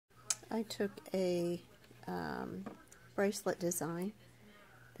I took a bracelet design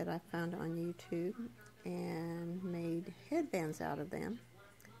that I found on YouTube and made headbands out of them,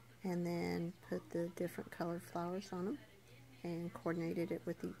 and then put the different colored flowers on them and coordinated it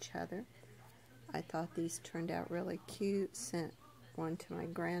with each other. I thought these turned out really cute. Sent one to my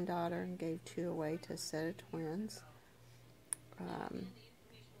granddaughter and gave 2 away to a set of twins.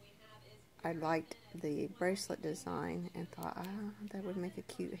 I liked the bracelet design and thought, that would make a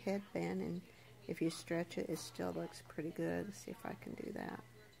cute headband, and if you stretch it, it still looks pretty good. Let's see if I can do that.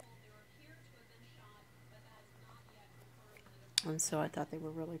 And so I thought they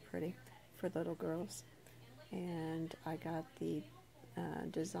were really pretty for little girls. And I got the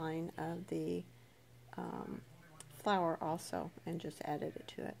design of the flower also and just added it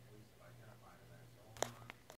to it.